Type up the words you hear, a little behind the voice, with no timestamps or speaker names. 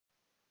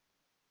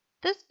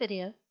This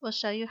video will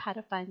show you how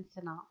to find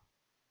CINAHL.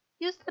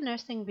 Use the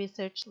Nursing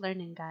Research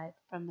Learning Guide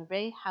from the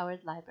Ray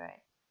Howard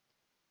Library.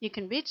 You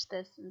can reach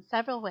this in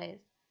several ways,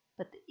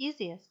 but the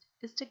easiest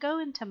is to go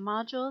into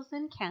Modules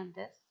in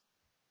Canvas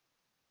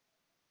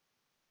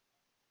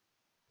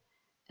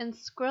and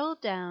scroll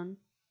down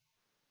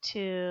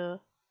to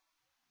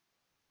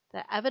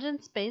the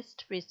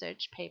Evidence-Based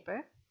Research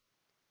paper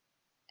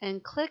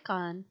and click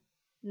on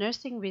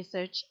Nursing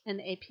Research and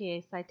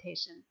APA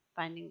Citation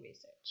Finding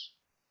Research.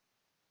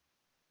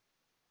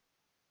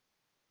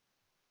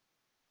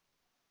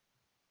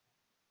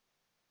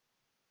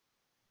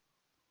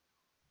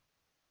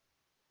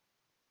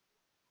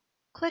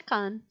 Click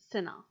on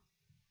CINAHL.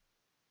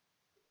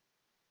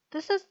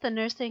 This is the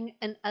Nursing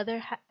and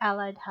Other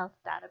Allied Health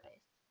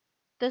database.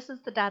 This is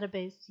the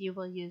database you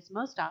will use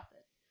most often,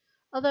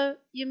 although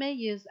you may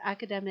use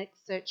Academic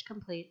Search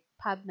Complete,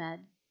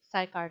 PubMed,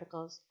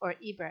 PsycArticles, or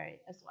eBury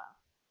as well.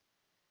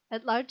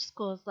 At large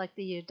schools like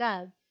the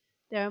UW,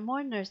 there are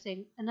more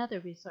nursing and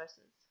other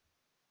resources.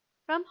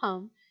 From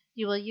home,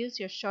 you will use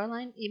your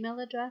Shoreline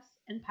email address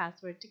and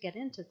password to get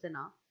into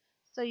CINAHL,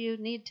 so you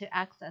need to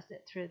access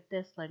it through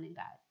this learning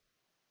guide.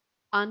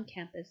 On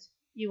campus,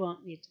 you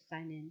won't need to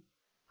sign in.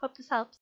 Hope this helps.